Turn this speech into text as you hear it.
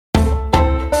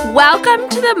Welcome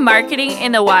to the Marketing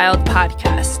in the Wild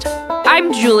podcast.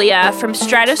 I'm Julia from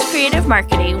Stratos Creative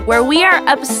Marketing, where we are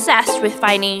obsessed with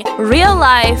finding real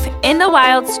life in the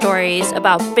wild stories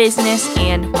about business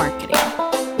and marketing.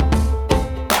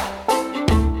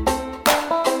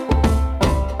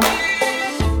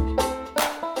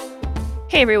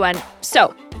 Hey everyone.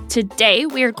 So today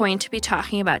we are going to be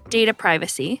talking about data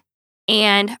privacy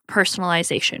and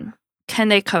personalization. Can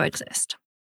they coexist?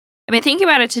 I've been thinking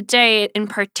about it today in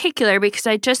particular because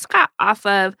I just got off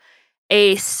of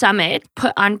a summit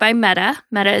put on by Meta.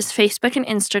 Meta is Facebook and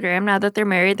Instagram. Now that they're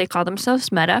married, they call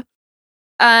themselves Meta.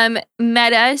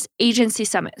 Meta's agency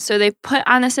summit. So they put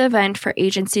on this event for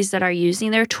agencies that are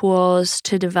using their tools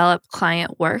to develop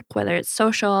client work, whether it's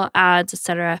social, ads,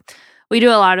 etc. We do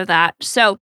a lot of that.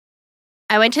 So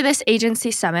I went to this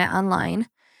agency summit online.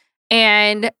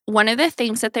 And one of the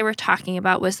things that they were talking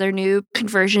about was their new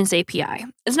Conversions API.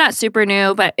 It's not super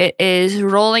new, but it is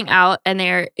rolling out and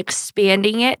they're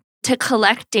expanding it to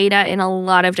collect data in a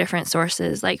lot of different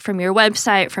sources, like from your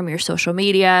website, from your social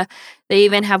media. They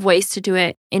even have ways to do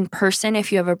it in person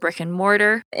if you have a brick and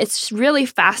mortar. It's really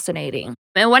fascinating.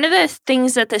 And one of the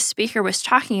things that the speaker was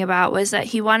talking about was that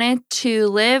he wanted to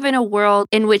live in a world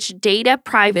in which data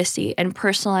privacy and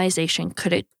personalization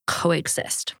could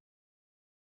coexist.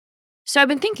 So I've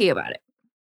been thinking about it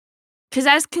because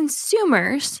as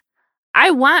consumers,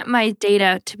 I want my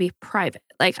data to be private.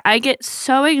 Like I get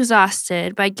so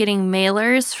exhausted by getting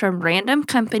mailers from random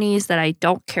companies that I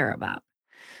don't care about.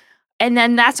 And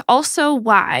then that's also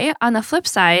why, on the flip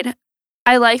side,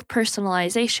 I like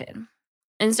personalization.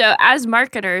 And so as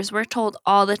marketers, we're told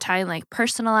all the time, like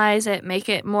personalize it, make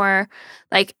it more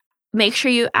like make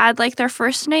sure you add like their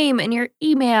first name in your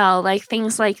email, like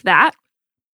things like that.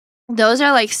 Those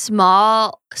are like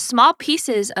small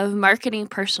pieces of marketing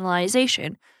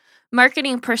personalization.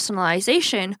 Marketing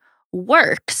personalization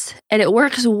works and it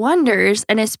works wonders.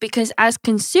 And it's because as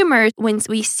consumers, when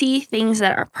we see things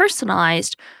that are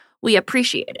personalized, we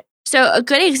appreciate it. So a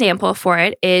good example for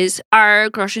it is our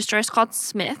grocery store is called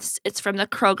Smith's. It's from the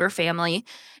Kroger family.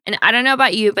 And I don't know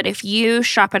about you, but if you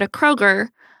shop at a Kroger,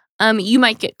 you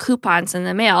might get coupons in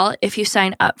the mail if you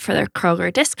sign up for their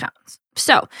Kroger discounts.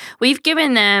 So we've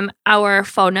given them our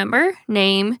phone number,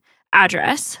 name,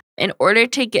 address in order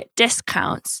to get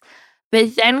discounts.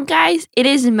 But then, guys, it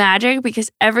is magic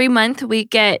because every month we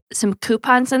get some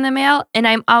coupons in the mail. And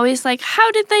I'm always like,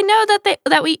 how did they know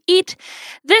that we eat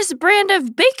this brand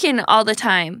of bacon all the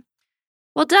time?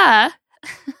 Well, duh.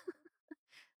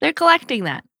 They're collecting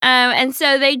that. And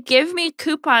so they give me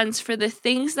coupons for the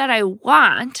things that I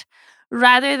want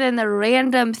rather than the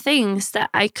random things that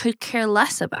I could care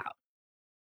less about.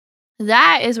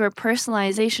 That is where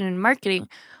personalization and marketing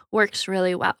works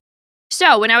really well.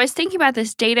 So when I was thinking about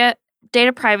this data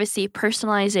privacy,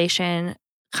 personalization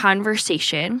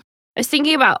conversation, I was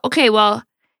thinking about, okay, well,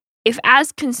 if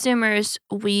as consumers,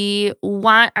 we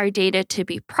want our data to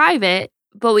be private,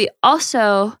 but we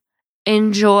also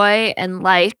enjoy and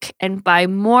like and buy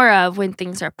more of when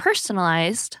things are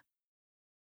personalized,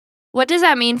 what does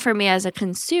that mean for me as a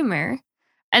consumer?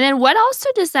 And then what also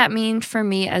does that mean for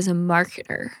me as a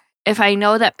marketer? If I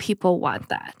know that people want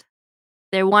that,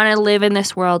 they want to live in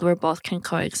this world where both can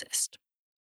coexist.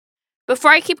 Before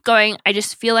I keep going, I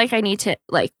just feel like I need to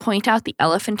point out the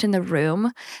elephant in the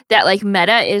room that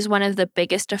Meta is one of the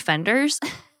biggest offenders.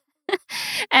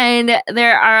 And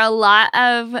there are a lot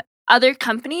of other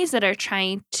companies that are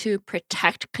trying to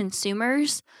protect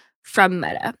consumers from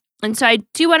Meta. And so I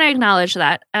do want to acknowledge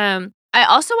that. I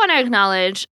also want to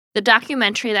acknowledge the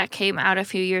documentary that came out a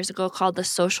few years ago called The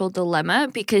Social Dilemma,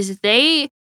 because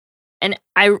and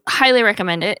I highly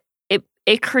recommend it.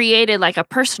 It created a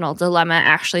personal dilemma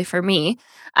actually for me,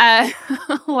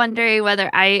 wondering whether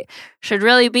I should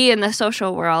really be in the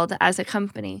social world as a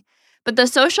company. But The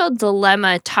Social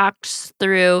Dilemma talks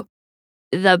through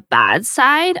the bad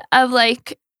side of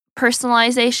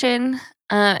personalization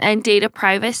and data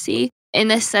privacy in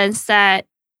the sense that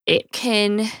it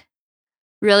can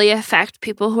really affect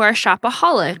people who are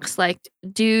shopaholics.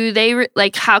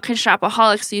 How can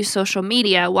shopaholics use social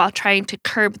media while trying to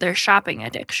curb their shopping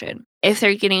addiction if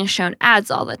they're getting shown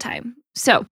ads all the time?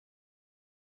 So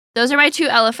those are my two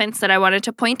elephants that I wanted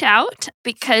to point out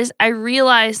because I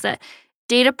realize that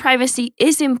data privacy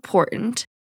is important,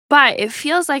 but it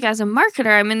feels like as a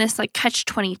marketer, I'm in this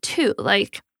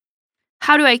catch-22.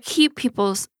 How do I keep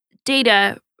people's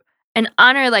data and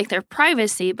honor their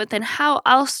privacy, but then how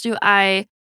else do I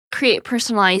create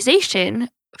personalization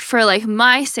for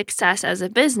my success as a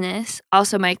business,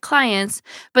 also my clients,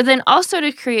 but then also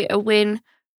to create a win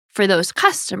for those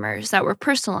customers that we're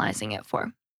personalizing it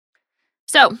for?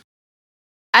 So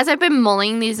as I've been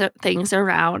mulling these things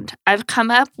around, I've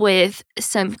come up with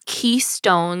some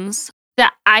keystones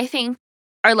that I think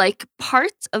are like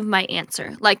parts of my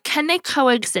answer. Like, can they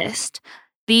coexist?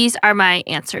 These are my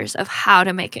answers of how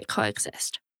to make it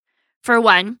coexist. For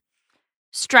one,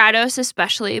 Stratos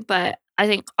especially, but I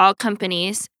think all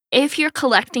companies, if you're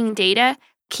collecting data,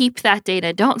 keep that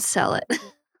data. Don't sell it.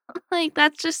 Like,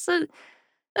 that's just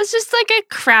like a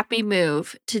crappy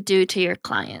move to do to your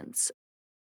clients.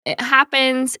 It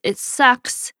happens. It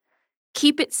sucks.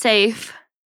 Keep it safe.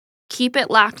 Keep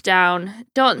it locked down.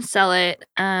 Don't sell it.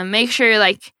 Make sure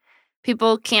like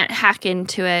people can't hack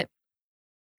into it.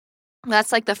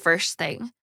 That's like the first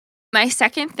thing. My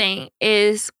second thing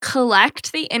is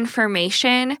collect the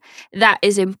information that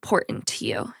is important to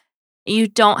you. You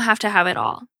don't have to have it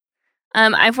all.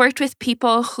 I've worked with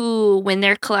people who, when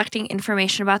they're collecting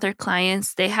information about their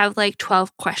clients, they have like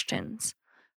 12 questions.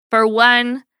 For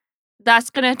one,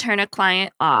 that's going to turn a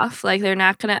client off. Like they're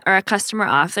not going to, or a customer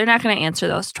off. They're not going to answer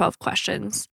those 12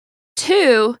 questions.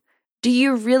 Two, do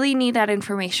you really need that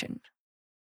information?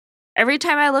 Every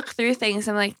time I look through things,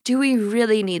 I'm like, do we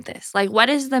really need this? Like, what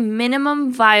is the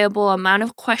minimum viable amount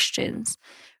of questions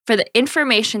for the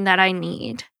information that I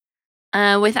need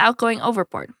without going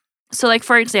overboard? So like,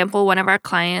 for example, one of our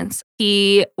clients,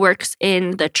 he works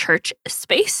in the church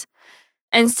space.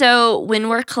 And so when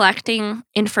we're collecting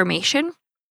information,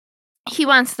 he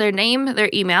wants their name, their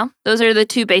email. Those are the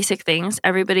two basic things.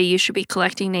 Everybody, you should be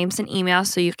collecting names and emails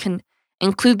so you can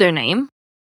include their name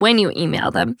when you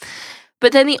email them.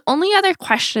 But then the only other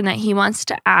question that he wants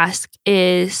to ask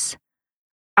is,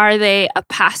 are they a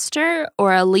pastor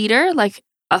or a leader, like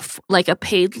a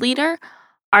paid leader?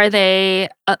 Are they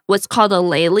what's called a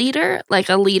lay leader, like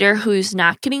a leader who's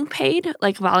not getting paid,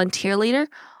 like volunteer leader?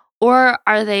 Or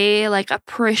are they like a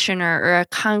parishioner or a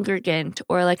congregant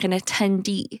or like an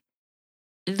attendee?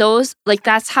 Those, like,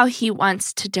 that's how he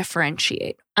wants to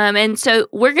differentiate. And so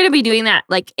we're going to be doing that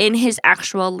like in his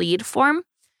actual lead form.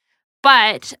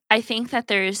 But I think that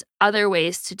there's other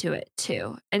ways to do it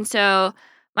too. And so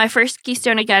my first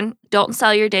keystone, again, don't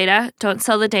sell your data. Don't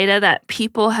sell the data that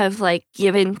people have like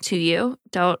given to you.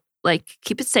 Don't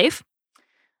keep it safe.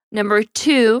 Number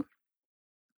two,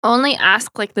 only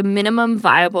ask like the minimum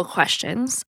viable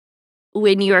questions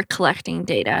when you are collecting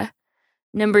data.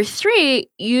 Number three,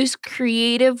 use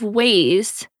creative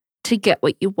ways to get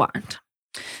what you want.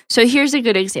 So here's a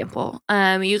good example.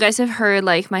 You guys have heard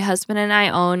like my husband and I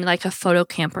own like a photo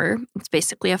camper. It's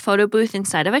basically a photo booth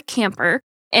inside of a camper.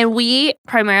 And we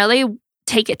primarily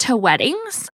take it to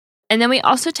weddings. And then we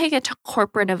also take it to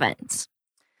corporate events.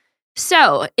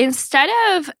 So instead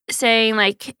of saying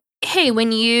like, hey,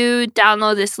 when you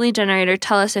download this lead generator,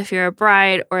 tell us if you're a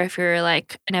bride or if you're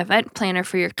like an event planner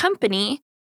for your company,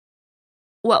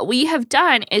 what we have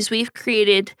done is we've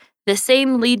created the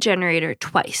same lead generator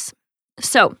twice.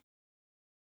 So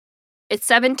it's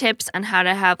 7 tips on how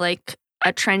to have like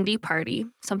a trendy party,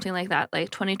 something like that, like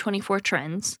 2024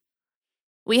 trends.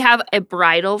 We have a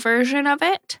bridal version of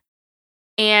it.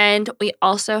 And we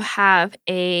also have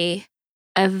a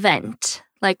event,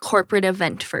 like corporate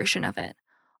event version of it.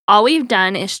 All we've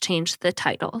done is change the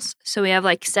titles. So we have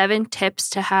like 7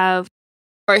 tips to have,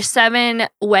 or 7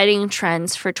 wedding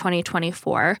trends for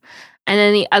 2024. And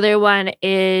then the other one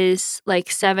is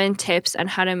like 7 tips on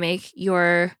how to make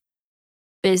your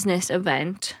business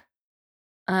event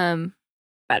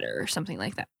better or something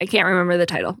like that. I can't remember the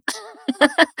title.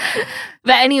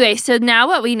 But anyway, so now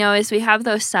what we know is we have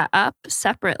those set up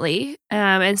separately.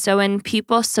 And so when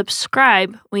people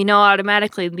subscribe, we know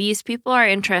automatically these people are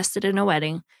interested in a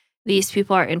wedding. These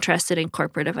people are interested in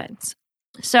corporate events.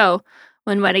 So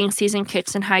when wedding season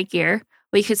kicks in high gear,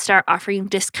 we could start offering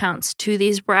discounts to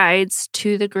these brides,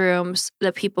 to the grooms,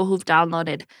 the people who've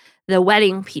downloaded the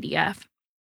wedding PDF.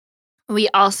 We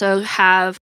also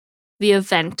have the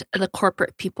event, the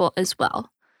corporate people as well.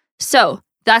 So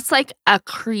that's like a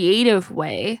creative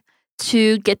way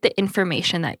to get the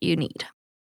information that you need.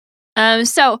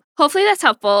 So hopefully that's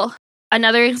helpful.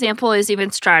 Another example is even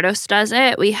Stratos does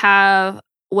it. We have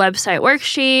website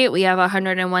worksheet. We have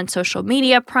 101 social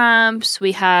media prompts.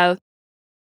 We have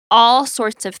all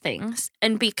sorts of things.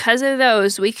 And because of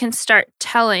those, we can start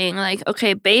telling like,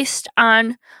 okay, based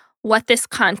on what this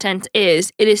content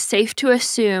is, it is safe to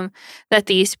assume that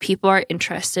these people are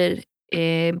interested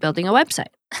in building a website.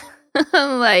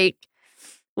 Like,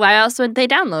 why else would they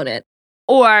download it?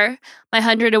 Or my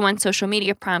 101 social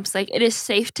media prompts, like it is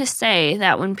safe to say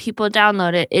that when people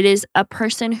download it, it is a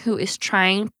person who is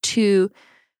trying to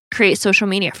create social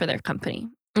media for their company.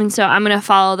 And so I'm going to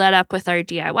follow that up with our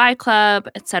DIY club,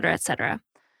 et cetera, et cetera.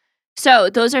 So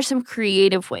those are some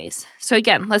creative ways. So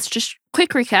again, let's just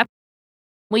quick recap.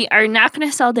 we are not going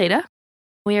to sell data.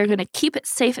 We are going to keep it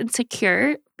safe and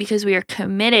secure because we are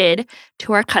committed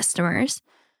to our customers.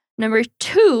 Number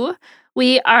 2,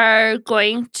 we are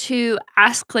going to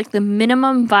ask like the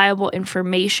minimum viable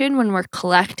information when we're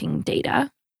collecting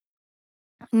data.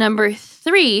 Number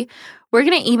 3, we're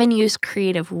going to even use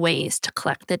creative ways to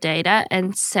collect the data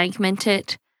and segment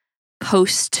it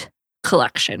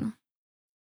post-collection.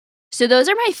 So those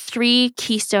are my 3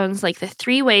 keystones, like the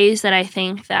 3 ways that I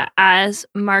think that as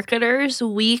marketers,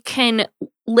 we can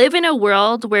live in a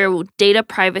world where data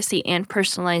privacy and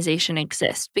personalization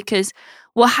exist, because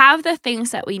we'll have the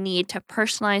things that we need to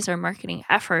personalize our marketing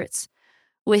efforts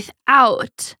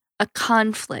without a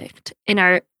conflict in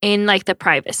the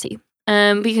privacy.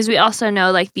 Because we also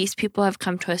know like these people have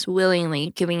come to us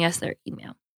willingly, giving us their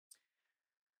email.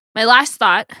 My last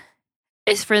thought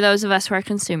is for those of us who are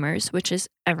consumers, which is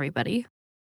everybody.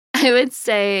 I would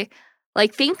say,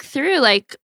 like, think through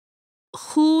like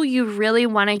who you really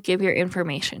want to give your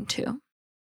information to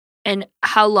and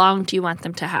how long do you want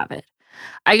them to have it.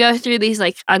 I go through these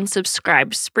like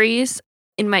unsubscribe sprees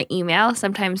in my email.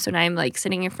 Sometimes when I'm like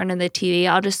sitting in front of the TV,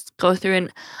 I'll just go through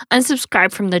and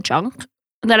unsubscribe from the junk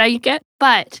that I get.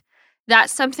 But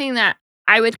that's something that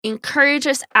I would encourage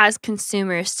us as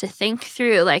consumers to think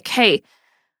through, like, hey,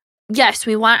 yes,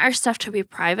 we want our stuff to be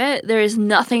private. There is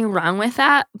nothing wrong with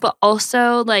that. But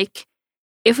also, like,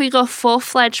 if we go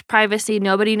full-fledged privacy,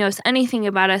 nobody knows anything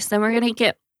about us, then we're going to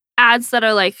get ads that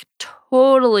are like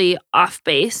totally off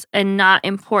base and not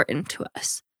important to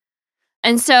us.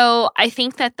 And so I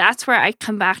think that that's where I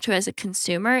come back to as a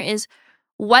consumer is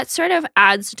what sort of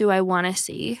ads do I want to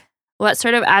see? What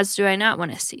sort of ads do I not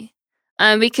want to see?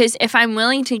 Because if I'm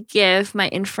willing to give my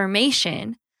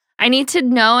information, I need to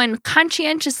know and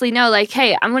conscientiously know, like,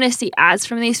 hey, I'm going to see ads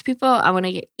from these people. I want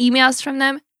to get emails from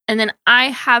them. And then I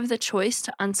have the choice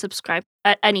to unsubscribe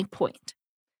at any point.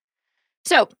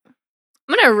 So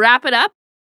I'm going to wrap it up.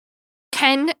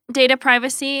 Can data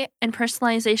privacy and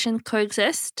personalization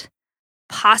coexist?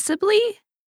 Possibly,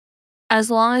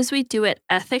 as long as we do it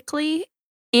ethically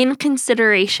in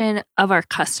consideration of our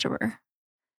customer.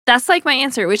 That's like my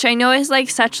answer, which I know is like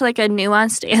such like a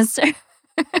nuanced answer.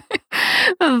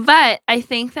 But I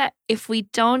think that if we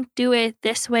don't do it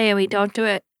this way and we don't do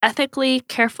it ethically,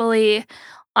 carefully,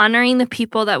 honoring the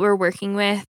people that we're working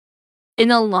with, in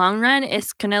the long run,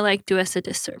 it's going to like do us a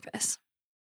disservice.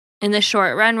 In the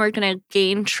short run, we're going to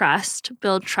gain trust,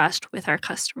 build trust with our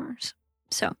customers.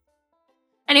 So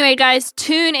anyway, guys,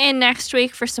 tune in next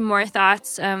week for some more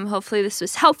thoughts. Hopefully this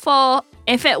was helpful.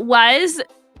 If it was,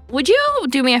 would you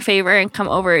do me a favor and come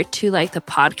over to like the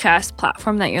podcast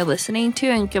platform that you're listening to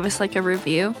and give us like a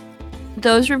review?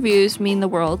 Those reviews mean the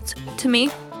world to me,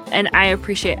 and I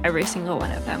appreciate every single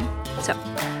one of them. So,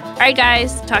 all right,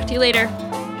 guys, talk to you later.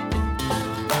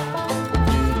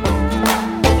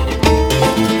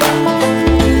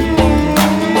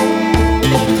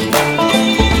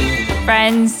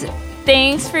 Friends,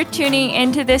 thanks for tuning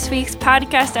into this week's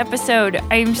podcast episode.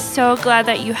 I'm so glad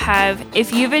that you have.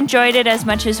 If you've enjoyed it as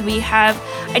much as we have,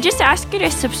 I just ask you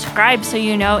to subscribe so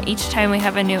you know each time we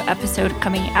have a new episode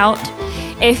coming out.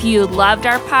 If you loved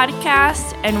our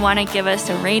podcast and want to give us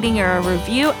a rating or a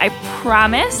review, I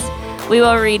promise we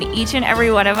will read each and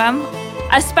every one of them.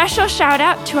 A special shout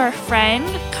out to our friend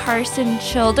Carson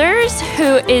Childers,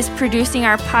 who is producing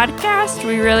our podcast.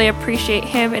 We really appreciate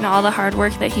him and all the hard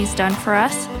work that he's done for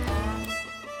us.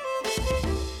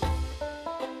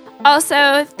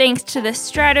 Also, thanks to the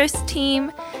Stratos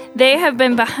team. They have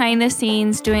been behind the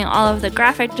scenes doing all of the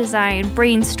graphic design,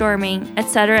 brainstorming,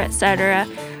 etc., etc.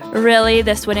 Really,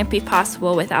 this wouldn't be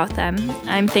possible without them.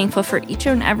 I'm thankful for each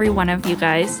and every one of you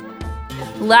guys.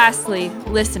 Lastly,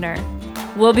 listener,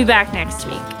 we'll be back next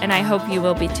week, and I hope you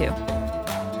will be too.